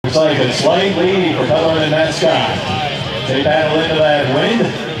Looks like a slight lead for Pellerin and Mascot. They battle into that wind.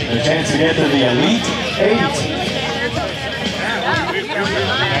 A chance to get to the Elite Eight.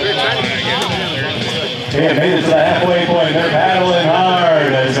 They have made it to the halfway point. They're battling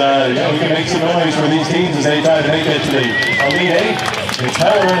hard as we can make some noise for these teams as they try to make it to the Elite Eight. It's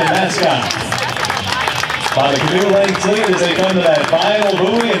Pellerin and Mascot. By the canoe length lead as they come to that final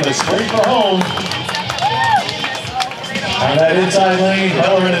buoy in the sprint for home. On that inside lane,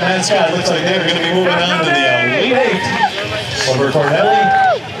 Pellerin and Mascot looks like they're going to be moving on to the Elite Eight over Cornelli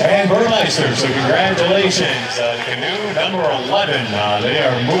and Burmeister. So congratulations, canoe number 11. They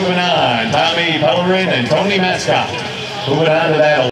are moving on. Tommy Pellerin and Tony Mascot moving on to that